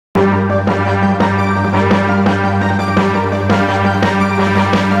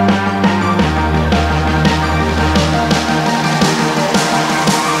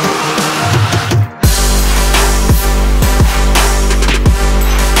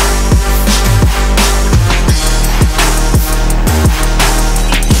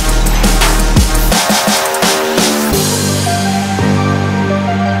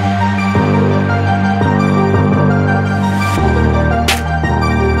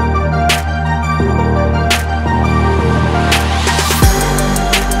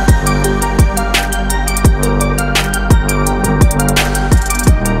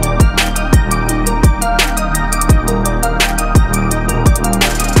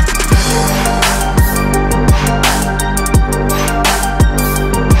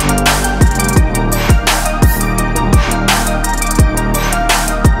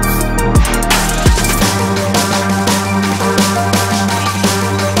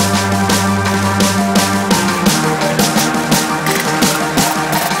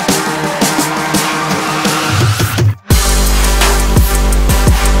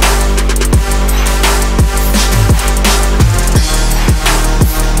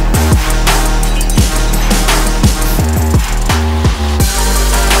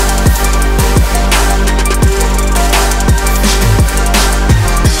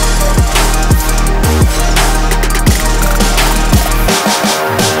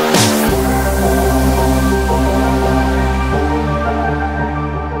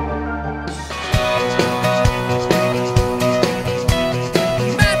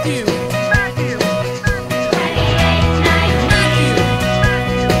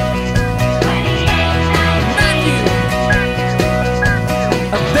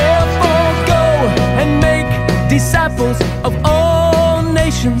disciples of all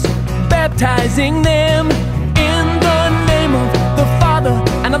nations, baptizing them in the name of the Father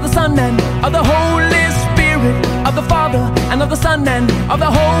and of the Son and of the Holy Spirit, of the Father and of the Son and of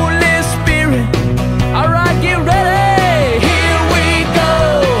the Holy Spirit. All right, get ready. Here we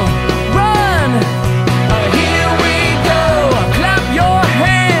go. Run. Here we go. Clap your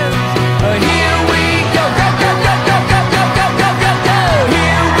hands. Here we go. Go, go, go, go, go, go, go, go, go, go.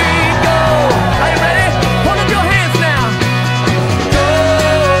 Here we go. Are you ready? Hold up your hands now. Go.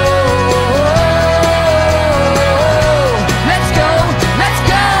 Let's go. Let's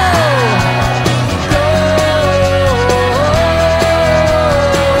go. Go.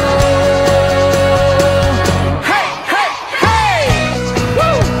 Hey, hey, hey.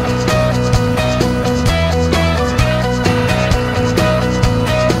 Woo.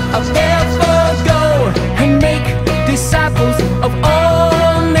 Therefore go and make disciples of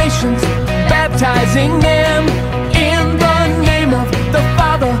all nations, baptizing them in the name of the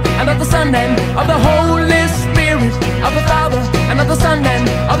Father and of the Son and of the Holy Spirit, of the Father and of the Son and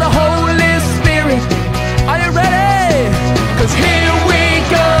of the Holy Spirit. Are you ready? 'Cause here we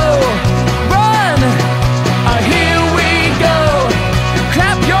go. Run. Here we go.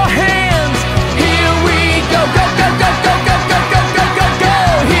 Clap your hands. Here we go. Go, go, go, go, go, go, go, go, go, go.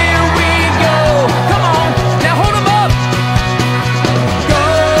 Here we go. Come on. Now hold them up. Go.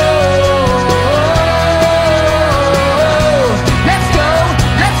 Let's go.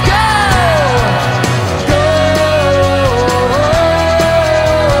 Let's go. Go.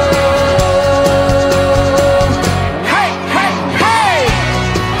 Hey, hey, hey.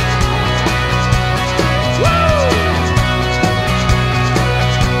 Woo.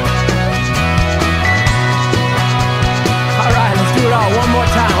 All right, let's do it all one more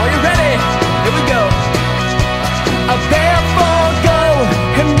time. Are you ready? Here we go. Therefore go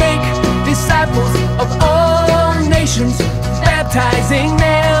and make disciples of all nations, baptizing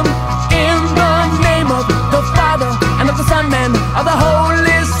them in the name of the Father and of the Son and of the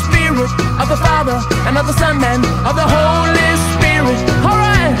Holy Spirit, of the Father and of the Son and of the Holy Spirit. All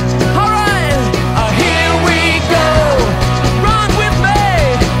right, all right. Here we go. Run with me.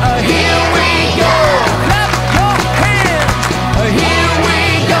 Here we go. Clap your hands. Here we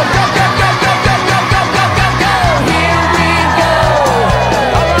go. Go, go, go, go, go, go, go, go, go, go. Here we go.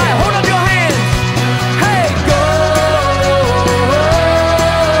 All right, hold up your hands. Hey, go.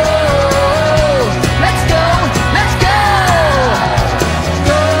 Let's go. Let's go.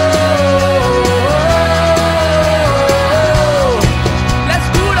 Go. Let's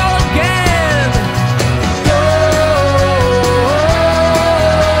do it all again. Go.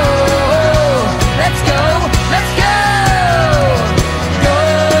 Let's go. Let's go. Go.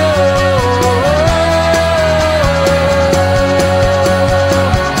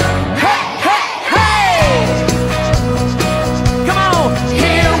 Hey, hey, hey. Come on.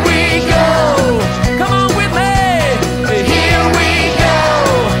 Here we go. Come on with me. Here we go.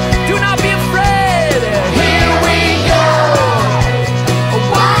 Do not be afraid. Here we go.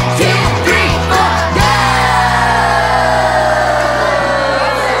 1, 2, 3, 4, go!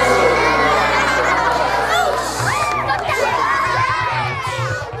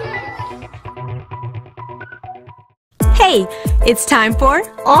 Hey, it's time for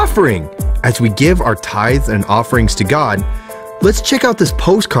Offering. As we give our tithes and offerings to God, let's check out this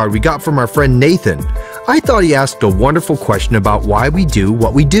postcard we got from our friend Nathan. I thought he asked a wonderful question about why we do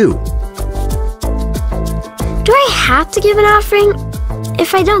what we do. Do I have to give an offering?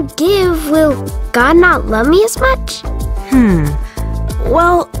 If I don't give, will God not love me as much?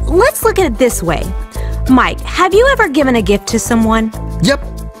 Well, let's look at it this way. Mike, have you ever given a gift to someone? Yep,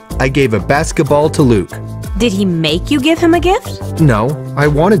 I gave a basketball to Luke. Did he make you give him a gift? No, I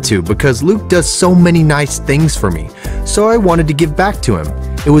wanted to because Luke does so many nice things for me, so I wanted to give back to him.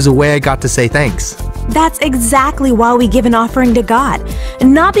 It was a way I got to say thanks. That's exactly why we give an offering to God.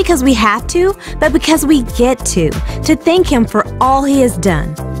 Not because we have to, but because we get to thank Him for all He has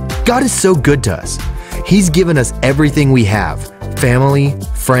done. God is so good to us. He's given us everything we have: family,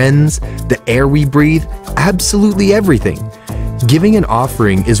 friends, the air we breathe, absolutely everything. Giving an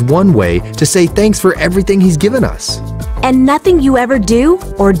offering is one way to say thanks for everything He's given us. And nothing you ever do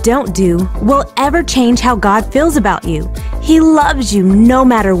or don't do will ever change how God feels about you. He loves you no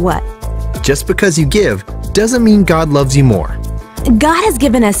matter what. Just because you give doesn't mean God loves you more. God has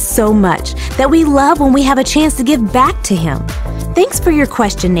given us so much that we love when we have a chance to give back to Him. Thanks for your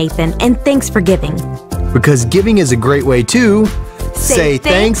question, Nathan, and thanks for giving. Because giving is a great way to say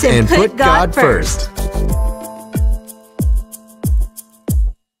thanks and put God first.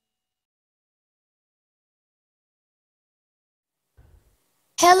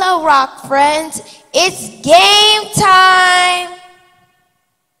 Hello, Rock friends. It's game time!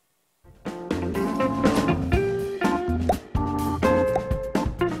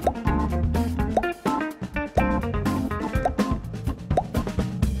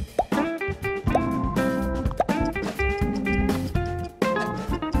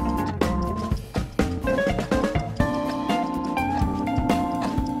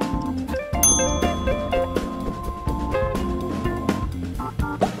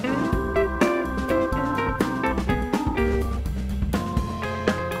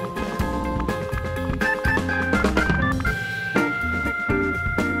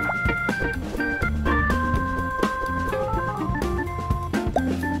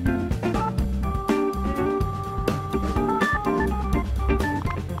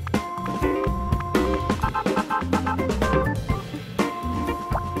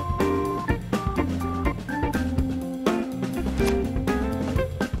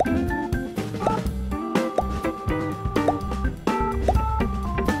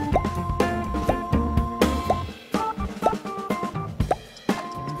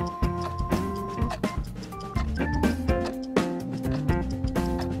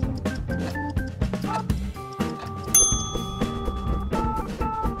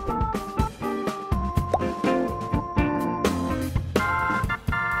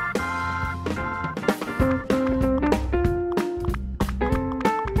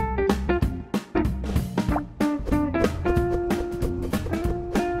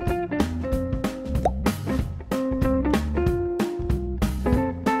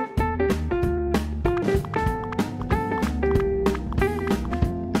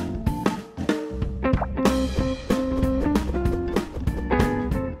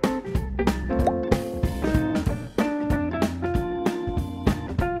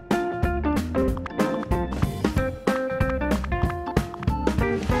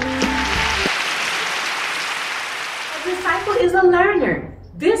 Is a learner.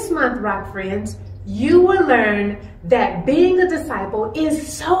 This month, Rock friends, you will learn that being a disciple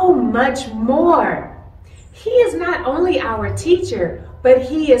is so much more. He is not only our teacher, but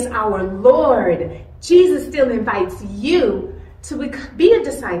he is our Lord. Jesus still invites you to be a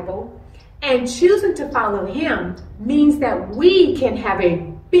disciple, and choosing to follow him means that we can have a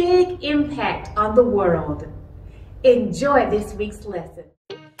big impact on the world. Enjoy this week's lesson.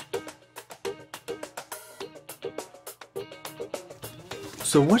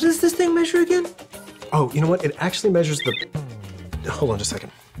 So what does this thing measure again? Oh, you know what? It actually measures the... Hold on just a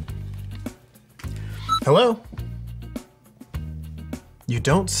second. Hello? You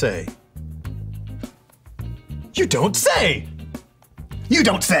don't say. You don't say! You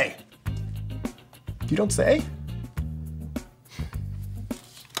don't say! You don't say?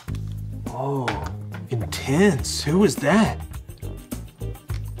 Oh, intense. Who was that?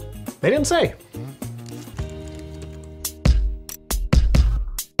 They didn't say.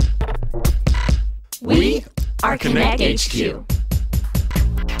 We are Connect HQ.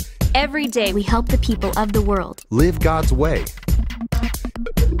 Every day we help the people of the world. Live God's way.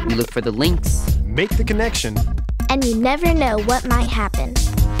 We look for the links. Make the connection. And you never know what might happen.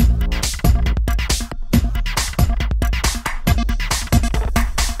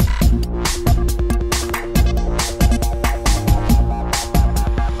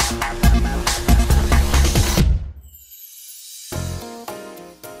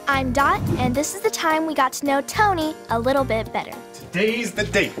 I'm Dot, and this is the time we got to know Tony a little bit better. Today's the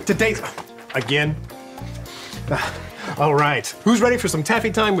date. Today's... Again? All right. Who's ready for some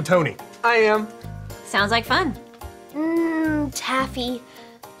taffy time with Tony? I am. Sounds like fun. Taffy.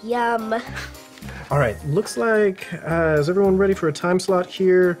 Yum. All right. Looks like, is everyone ready for a time slot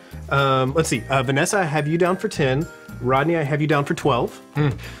here? Let's see. Vanessa, I have you down for 10. Rodney, I have you down for 12.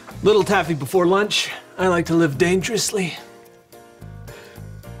 Little taffy before lunch. I like to live dangerously.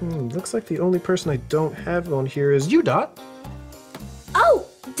 Looks like the only person I don't have on here is you, Dot. Oh,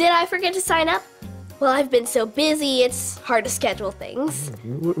 did I forget to sign up? Well, I've been so busy, it's hard to schedule things.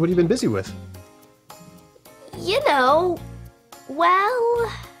 What have you been busy with? You know,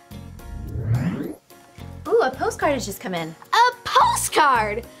 well... Ooh, a postcard has just come in. A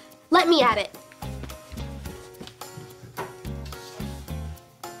postcard! Let me at it.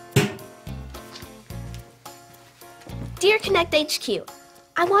 Dear Connect HQ,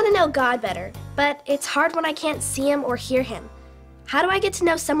 I want to know God better, but it's hard when I can't see him or hear him. How do I get to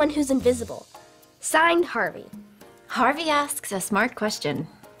know someone who's invisible? Signed, Harvey. Harvey asks a smart question.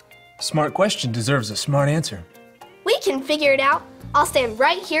 Smart question deserves a smart answer. We can figure it out. I'll stand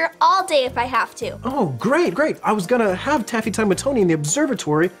right here all day if I have to. Oh, great, great. I was gonna have taffy time with Tony in the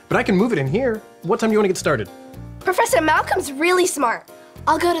observatory, but I can move it in here. What time do you want to get started? Professor Malcolm's really smart.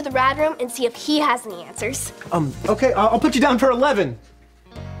 I'll go to the rad room and see if he has any answers. Okay, I'll put you down for 11.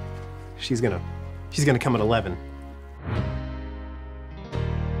 She's gonna come at 11.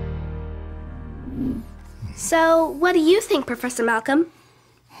 So, what do you think, Professor Malcolm?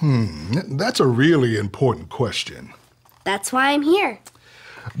 That's a really important question. That's why I'm here.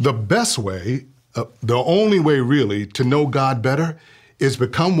 The best way, the only way really, to know God better is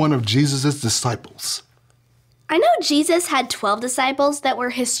become one of Jesus' disciples. I know Jesus had 12 disciples that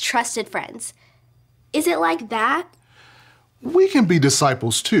were his trusted friends. Is it like that? We can be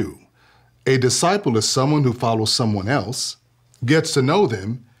disciples too. A disciple is someone who follows someone else, gets to know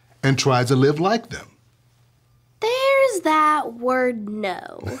them, and tries to live like them. There's that word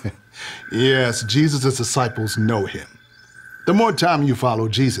know. Yes, Jesus' disciples know him. The more time you follow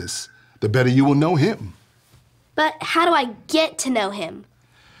Jesus, the better you will know him. But how do I get to know him?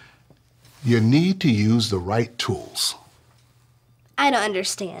 You need to use the right tools. I don't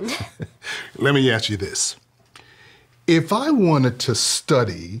understand. Let me ask you this. If I wanted to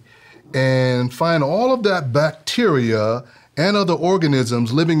study and find all of that bacteria and other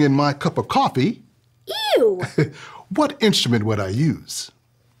organisms living in my cup of coffee, Ew! what instrument would I use?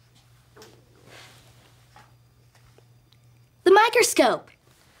 The microscope.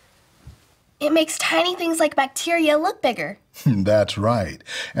 It makes tiny things like bacteria look bigger. That's right.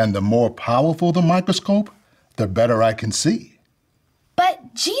 And the more powerful the microscope, the better I can see.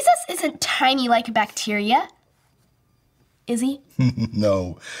 But Jesus isn't tiny like bacteria. Is he?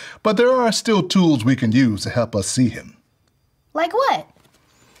 No, but there are still tools we can use to help us see him. Like what?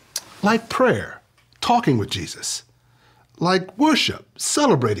 Like prayer, talking with Jesus. Like worship,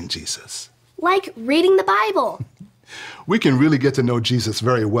 celebrating Jesus. Like reading the Bible. We can really get to know Jesus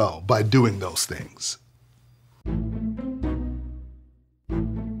very well by doing those things.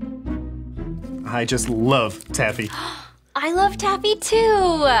 I just love taffy. I love taffy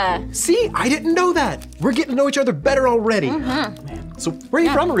too. See, I didn't know that. We're getting to know each other better already. Man. So where are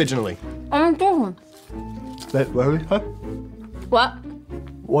you from originally? I'm doing. What?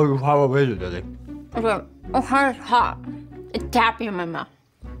 How originally? Okay. Oh, it's hot. It's taffy in my mouth.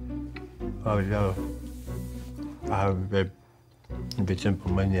 Oh, no. I have a bit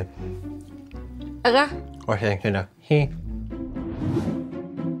simple menu. Okay. Okay, you know. He.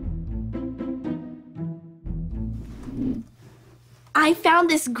 I found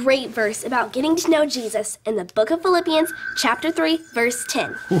this great verse about getting to know Jesus in the book of Philippians, chapter 3, verse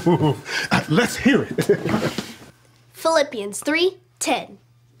 10. Let's hear it. Philippians 3:10.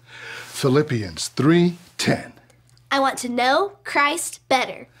 Philippians 3:10. I want to know Christ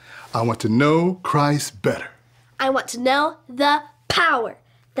better. I want to know Christ better. I want to know the power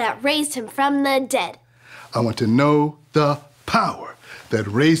that raised him from the dead. I want to know the power that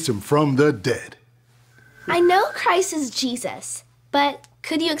raised him from the dead. I know Christ is Jesus, but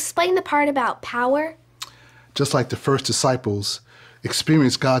could you explain the part about power? Just like the first disciples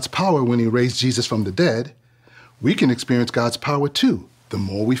experienced God's power when he raised Jesus from the dead, we can experience God's power too, the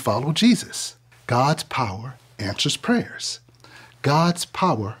more we follow Jesus. God's power answers prayers. God's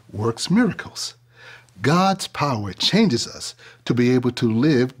power works miracles. God's power changes us to be able to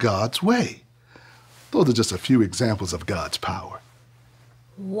live God's way. Those are just a few examples of God's power.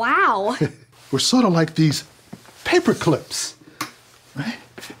 Wow. We're sort of like these paper clips, right?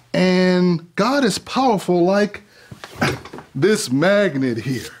 And God is powerful like this magnet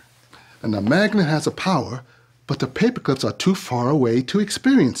here. And the magnet has a power, but the paper clips are too far away to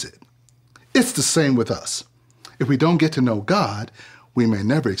experience it. It's the same with us. If we don't get to know God, we may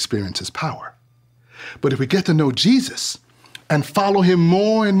never experience his power. But if we get to know Jesus and follow him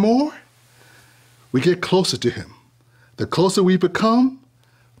more and more, we get closer to him. The closer we become,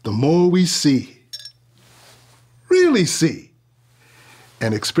 the more we see, really see,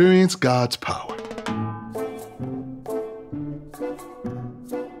 and experience God's power.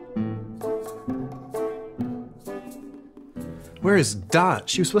 Where is Dot?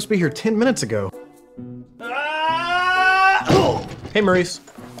 She was supposed to be here 10 minutes ago. Hey, Maurice.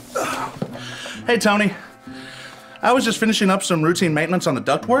 Hey, Tony. I was just finishing up some routine maintenance on the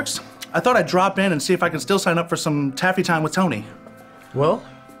ductworks. I thought I'd drop in and see if I can still sign up for some taffy time with Tony. Well,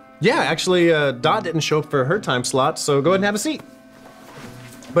 yeah, actually, Dot didn't show up for her time slot, so go ahead and have a seat.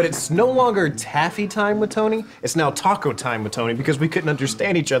 But it's no longer taffy time with Tony, it's now taco time with Tony because we couldn't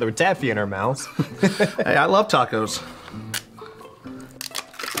understand each other with taffy in our mouths. Hey, I love tacos.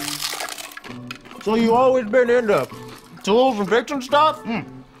 So you always been into tools and fixing stuff?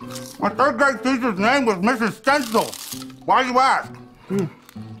 My third grade teacher's name was Mrs. Stencil. Why you ask?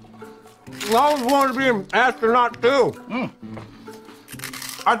 I always wanted to be an astronaut too.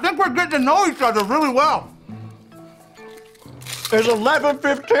 I think we're getting to know each other really well. It's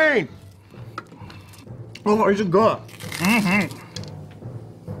 11:15. Oh, is it good?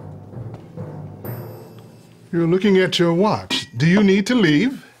 You're looking at your watch. Do you need to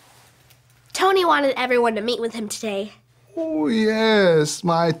leave? Tony wanted everyone to meet with him today. Oh, yes.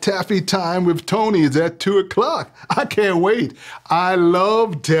 My taffy time with Tony is at 2 o'clock. I can't wait. I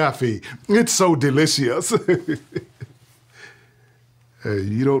love taffy. It's so delicious.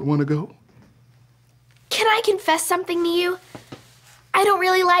 You don't want to go? Can I confess something to you? I don't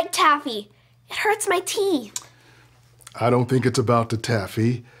really like taffy. It hurts my teeth. I don't think it's about the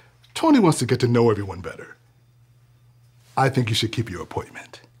taffy. Tony wants to get to know everyone better. I think you should keep your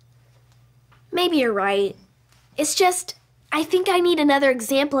appointment. Maybe you're right. It's just, I think I need another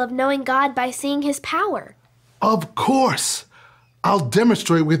example of knowing God by seeing his power. Of course. I'll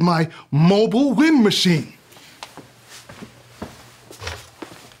demonstrate with my mobile wind machine.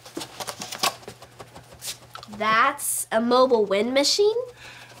 That's a mobile wind machine?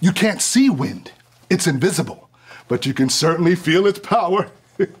 You can't see wind. It's invisible. But you can certainly feel its power.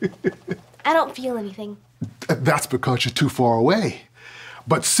 I don't feel anything. That's because you're too far away.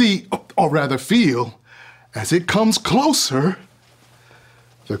 But see, or rather feel, as it comes closer,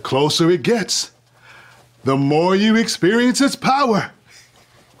 the closer it gets, the more you experience its power.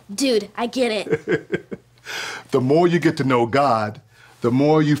 Dude, I get it. The more you get to know God, the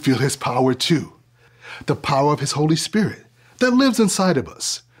more you feel his power too. The power of his Holy Spirit that lives inside of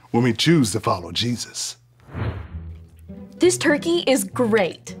us when we choose to follow Jesus. This turkey is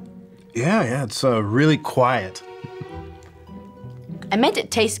great. Yeah, it's really quiet. I meant it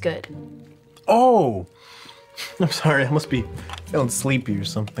tastes good. Oh, I'm sorry, I must be feeling sleepy or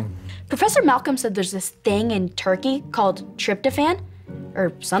something. Professor Malcolm said there's this thing in turkey called tryptophan,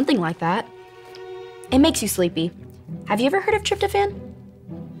 or something like that. It makes you sleepy. Have you ever heard of tryptophan?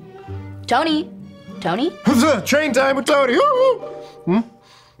 Tony? Tony? Train time with Tony!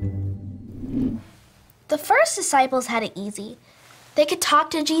 The first disciples had it easy. They could talk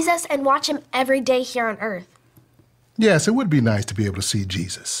to Jesus and watch him every day here on earth. Yes, it would be nice to be able to see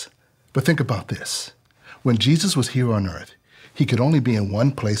Jesus. But think about this. When Jesus was here on earth, he could only be in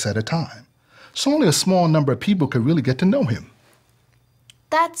one place at a time. So only a small number of people could really get to know him.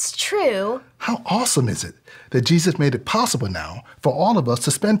 That's true. How awesome is it that Jesus made it possible now for all of us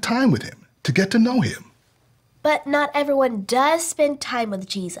to spend time with him, to get to know him? But not everyone does spend time with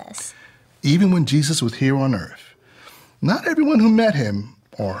Jesus. Even when Jesus was here on earth, not everyone who met him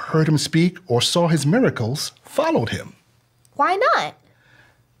or heard him speak or saw his miracles followed him. Why not?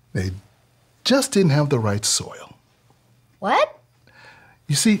 They just didn't have the right soil. What?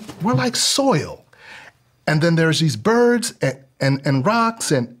 You see, we're like soil. And then there's these birds and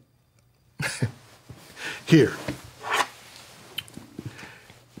rocks and... Here.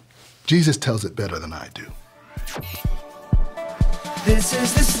 Jesus tells it better than I do. This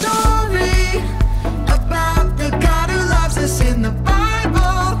is the story about the God who loves us in the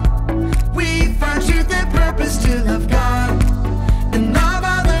Bible. We find truth and purpose to love God and love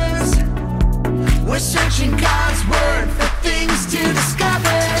others. We're searching God's word for things to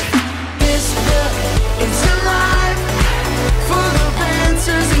discover. This book is alive, full of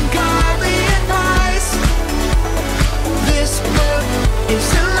answers and godly advice. This book is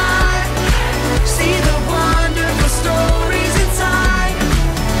alive. See the wonderful stories inside.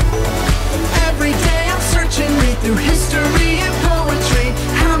 Every day I'm searching, read through history and poetry.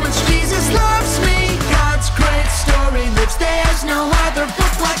 How much Jesus loves me. God's great story lives. There's no other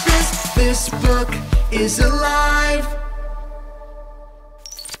book like this. This book is alive.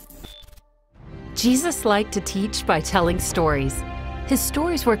 Jesus liked to teach by telling stories. His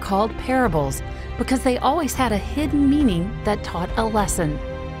stories were called parables because they always had a hidden meaning that taught a lesson.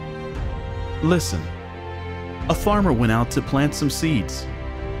 Listen. A farmer went out to plant some seeds.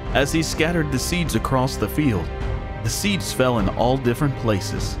 As he scattered the seeds across the field, the seeds fell in all different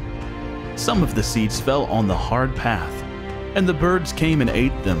places. Some of the seeds fell on the hard path, and the birds came and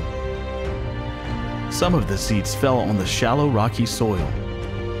ate them. Some of the seeds fell on the shallow, rocky soil.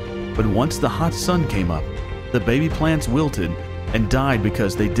 But once the hot sun came up, the baby plants wilted and died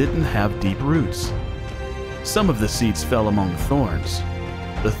because they didn't have deep roots. Some of the seeds fell among thorns.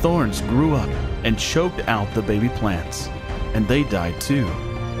 The thorns grew up and choked out the baby plants, and they died too.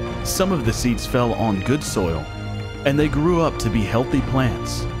 Some of the seeds fell on good soil, and they grew up to be healthy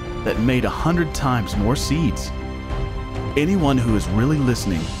plants that made 100 times more seeds. Anyone who is really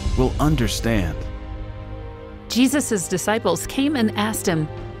listening will understand. Jesus' disciples came and asked him,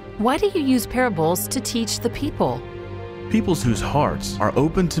 "Why do you use parables to teach the people?" Peoples whose hearts are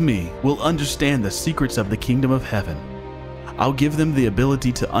open to me will understand the secrets of the kingdom of heaven. I'll give them the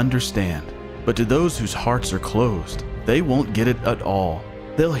ability to understand, but to those whose hearts are closed, they won't get it at all.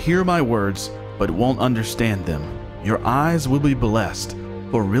 They'll hear my words, but won't understand them. Your eyes will be blessed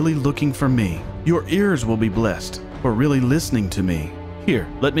for really looking for me. Your ears will be blessed for really listening to me. Here,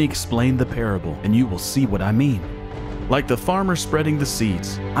 let me explain the parable, and you will see what I mean. Like the farmer spreading the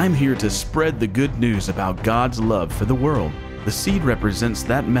seeds, I'm here to spread the good news about God's love for the world. The seed represents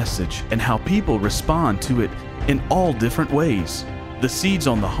that message and how people respond to it in all different ways. The seeds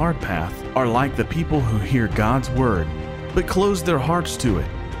on the hard path are like the people who hear God's word, but close their hearts to it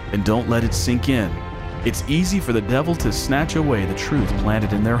and don't let it sink in. It's easy for the devil to snatch away the truth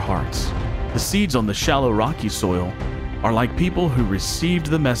planted in their hearts. The seeds on the shallow, rocky soil are like people who received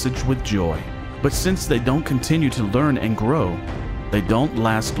the message with joy, but since they don't continue to learn and grow, they don't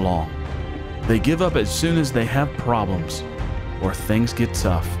last long. They give up as soon as they have problems or things get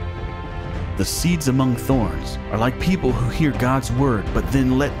tough. The seeds among thorns are like people who hear God's word, but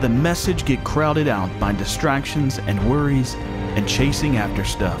then let the message get crowded out by distractions and worries and chasing after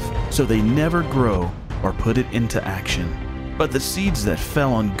stuff, so they never grow or put it into action. But the seeds that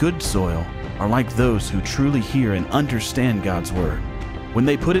fell on good soil are like those who truly hear and understand God's word. When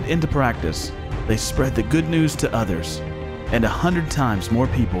they put it into practice, they spread the good news to others, and 100 times more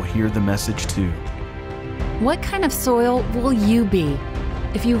people hear the message too. What kind of soil will you be?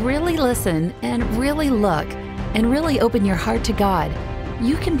 If you really listen and really look and really open your heart to God,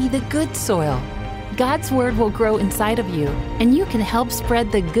 you can be the good soil. God's word will grow inside of you, and you can help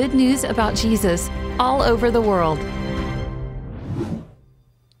spread the good news about Jesus all over the world.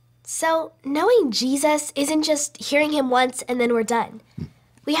 So, knowing Jesus isn't just hearing him once and then we're done.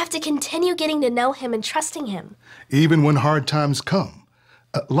 We have to continue getting to know him and trusting him. Even when hard times come,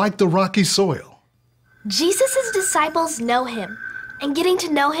 like the rocky soil. Jesus' disciples know him, and getting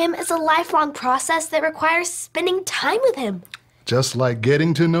to know him is a lifelong process that requires spending time with him. Just like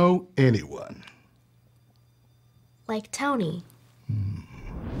getting to know anyone. Like Tony.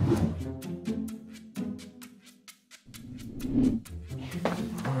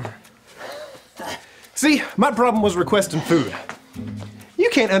 See, my problem was requesting food. You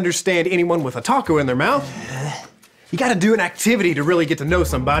can't understand anyone with a taco in their mouth. You gotta do an activity to really get to know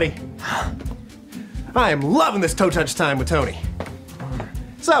somebody. I am loving this toe touch time with Tony.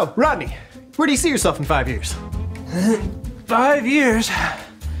 So, Rodney, where do you see yourself in 5 years? 5 years?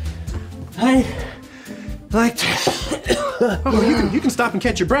 I like to... Oh, you can stop and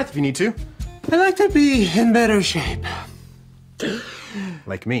catch your breath if you need to. I like to be in better shape.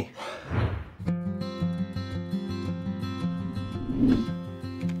 Like me.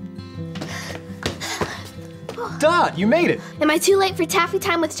 Dot, you made it! Am I too late for taffy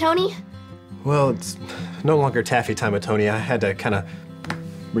time with Tony? Well, it's no longer taffy time with Tony. I had to kind of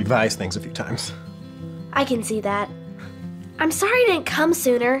revise things a few times. I can see that. I'm sorry I didn't come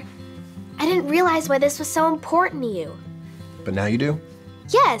sooner. I didn't realize why this was so important to you. But now you do?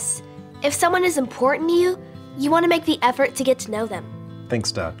 Yes. If someone is important to you, you want to make the effort to get to know them.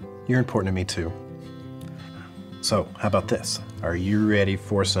 Thanks, Dot. You're important to me, too. So, how about this? Are you ready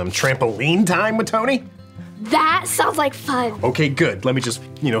for some trampoline time with Tony? That sounds like fun. Okay, good. Let me just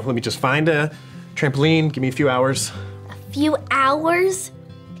find a trampoline. Give me a few hours. A few hours?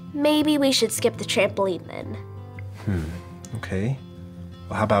 Maybe we should skip the trampoline then. Okay.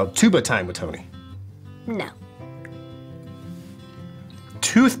 Well, how about tuba time with Tony? No.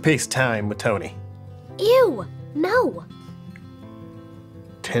 Toothpaste time with Tony? Ew, no.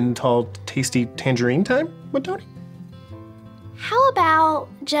 10 tall, tasty tangerine time with Tony? How about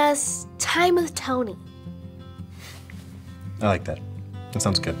just time with Tony? I like that. That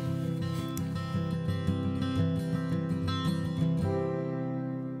sounds good.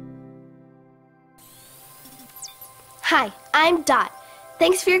 Hi, I'm Dot.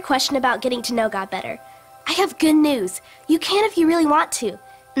 Thanks for your question about getting to know God better. I have good news. You can if you really want to.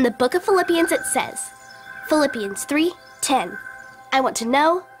 In the book of Philippians it says, Philippians 3:10, I want to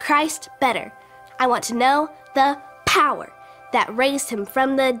know Christ better. I want to know the power that raised him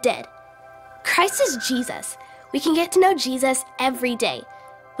from the dead. Christ is Jesus. We can get to know Jesus every day.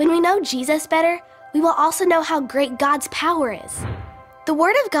 When we know Jesus better, we will also know how great God's power is. The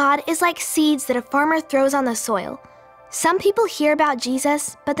Word of God is like seeds that a farmer throws on the soil. Some people hear about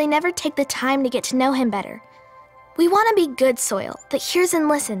Jesus, but they never take the time to get to know him better. We want to be good soil that hears and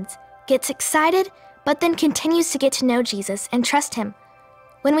listens, gets excited, but then continues to get to know Jesus and trust him.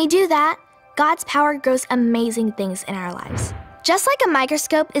 When we do that, God's power grows amazing things in our lives. Just like a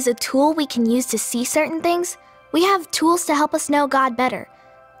microscope is a tool we can use to see certain things, we have tools to help us know God better.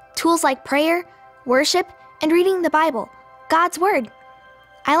 Tools like prayer, worship, and reading the Bible, God's Word.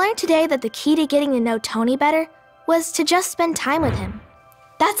 I learned today that the key to getting to know Tony better was to just spend time with him.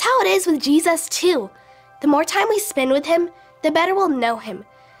 That's how it is with Jesus too. The more time we spend with him, the better we'll know him.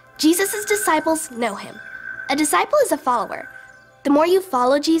 Jesus' disciples know him. A disciple is a follower. The more you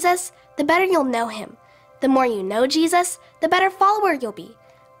follow Jesus, the better you'll know him. The more you know Jesus, the better follower you'll be.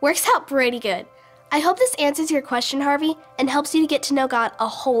 Works out pretty good. I hope this answers your question, Harvey, and helps you to get to know God a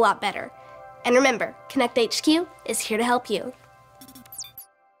whole lot better. And remember, Connect HQ is here to help you.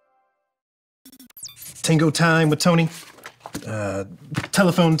 Tango time with Tony.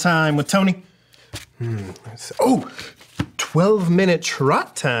 Telephone time with Tony. 12-minute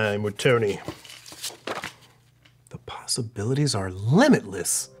trot time with Tony. The possibilities are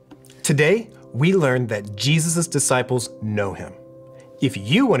limitless. Today, we learned that Jesus' disciples know him. If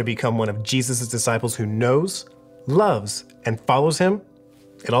you want to become one of Jesus' disciples who knows, loves, and follows him,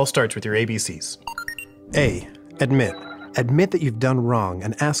 it all starts with your ABCs. A, admit. Admit that you've done wrong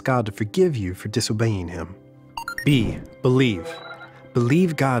and ask God to forgive you for disobeying him. B, believe.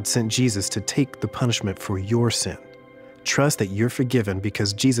 Believe God sent Jesus to take the punishment for your sin. Trust that you're forgiven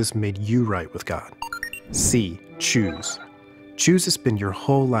because Jesus made you right with God. C, choose. Choose to spend your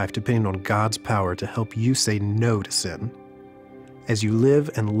whole life depending on God's power to help you say no to sin. As you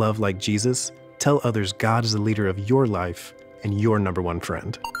live and love like Jesus, tell others God is the leader of your life and your #1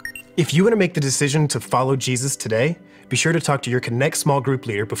 friend. If you want to make the decision to follow Jesus today, be sure to talk to your Connect small group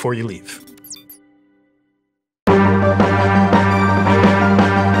leader before you leave.